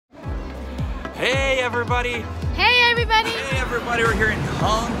Hey everybody! Hey everybody! Hey everybody, we're here in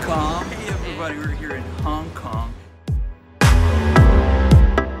Hong Kong. Hey everybody, we're here in Hong Kong.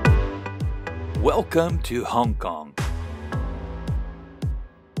 Welcome to Hong Kong.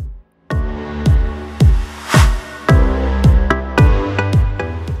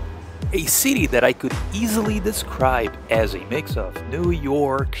 A city that I could easily describe as a mix of New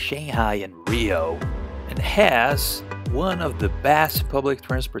York, Shanghai, and Rio, and has one of the best public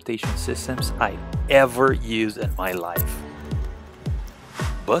transportation systems I've ever used in my life.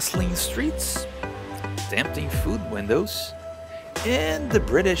 Bustling streets, tempting food windows, and the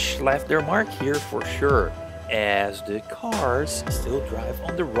British left their mark here for sure, as the cars still drive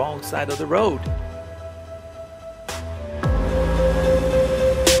on the wrong side of the road.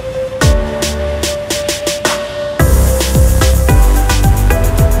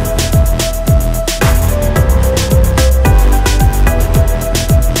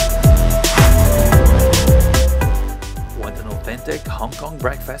 Hong Kong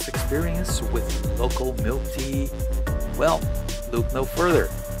breakfast experience with local milk tea? Well, look no further.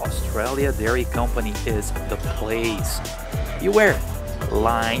 Australia Dairy Company is the place. Beware,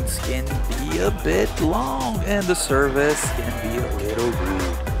 lines can be a bit long and the service can be a little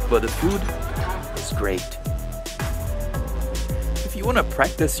rude, but the food is great. If you want to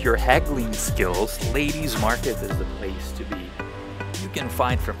practice your haggling skills, Ladies Market is the place to be. You can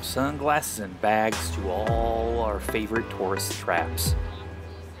find from sunglasses and bags to all our favorite tourist traps.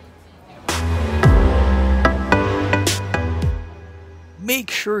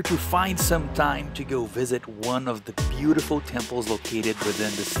 Make sure to find some time to go visit one of the beautiful temples located within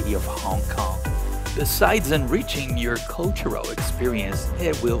the city of Hong Kong. Besides enriching your cultural experience,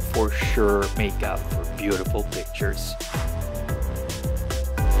 it will for sure make up for beautiful pictures.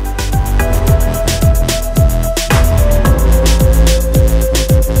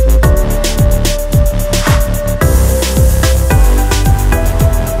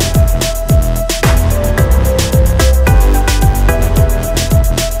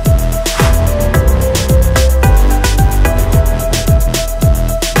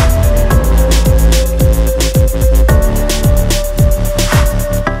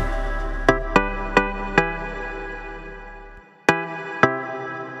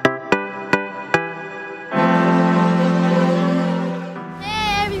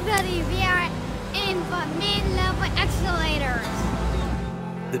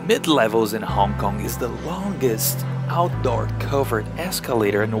 The mid-levels in Hong Kong is the longest outdoor covered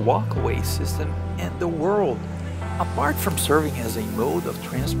escalator and walkway system in the world. Apart from serving as a mode of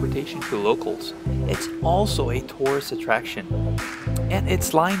transportation to locals, it's also a tourist attraction. And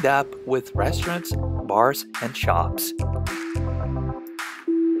it's lined up with restaurants, bars, and shops.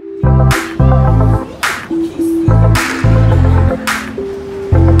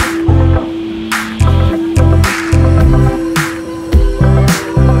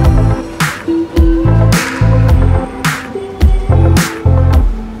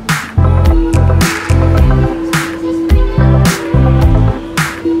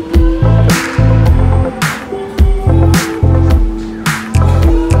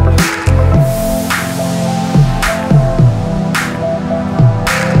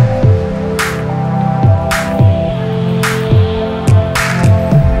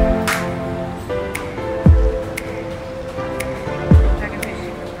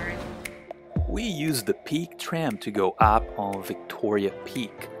 We use the Peak tram to go up on Victoria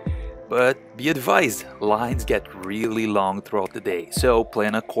Peak. But be advised, lines get really long throughout the day, so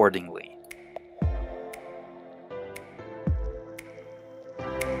plan accordingly.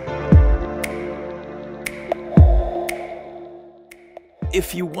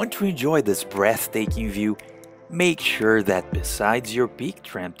 If you want to enjoy this breathtaking view, make sure that besides your Peak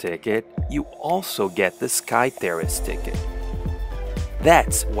tram ticket, you also get the Sky Terrace ticket.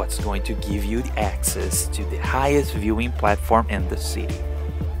 That's what's going to give you the access to the highest viewing platform in the city.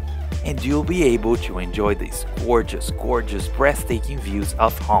 And you'll be able to enjoy these gorgeous, breathtaking views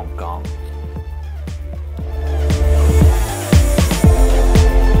of Hong Kong.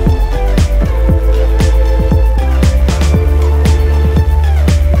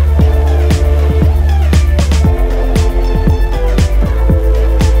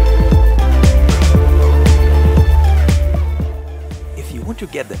 To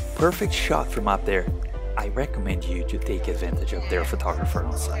get the perfect shot from up there, I recommend you to take advantage of their photographer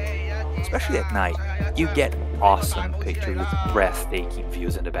on site. Especially at night, you get awesome pictures with breathtaking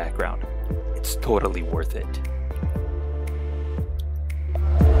views in the background. It's totally worth it.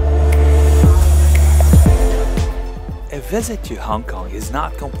 A visit to Hong Kong is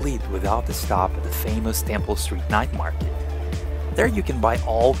not complete without a stop at the famous Temple Street Night Market. There you can buy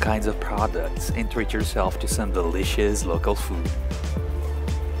all kinds of products and treat yourself to some delicious local food.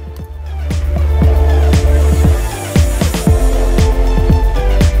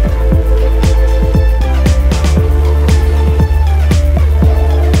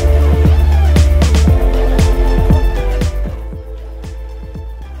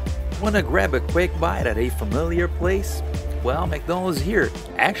 Wanna grab a quick bite at a familiar place? Well, McDonald's here.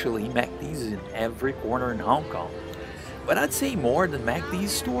 Actually, McD's is in every corner in Hong Kong. But I'd say more than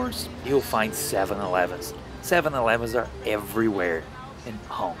McD's stores, you'll find 7-Elevens. 7-Elevens are everywhere in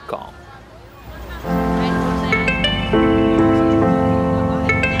Hong Kong.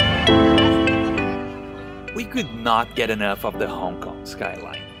 We could not get enough of the Hong Kong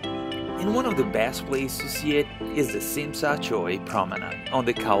skyline. And one of the best places to see it is the Tsim Sha Tsui Promenade on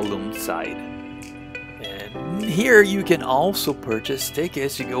the Kowloon side. And here you can also purchase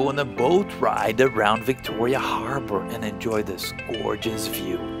tickets to go on a boat ride around Victoria Harbour and enjoy this gorgeous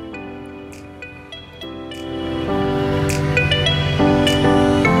view.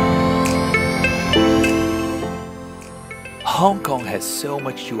 Hong Kong has so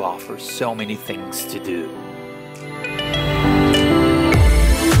much to offer, so many things to do.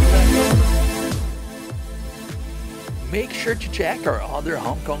 Make sure to check our other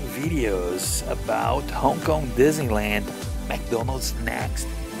Hong Kong videos about Hong Kong Disneyland, McDonald's Next,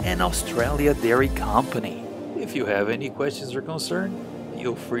 and Australia Dairy Company. If you have any questions or concerns,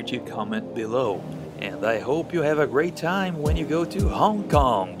 feel free to comment below. And I hope you have a great time when you go to Hong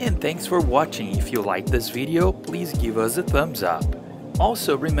Kong. And thanks for watching. If you like this video, please give us a thumbs up.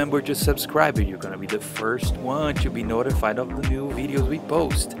 Also, remember to subscribe, and you're gonna be the first one to be notified of the new videos we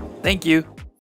post. Thank you!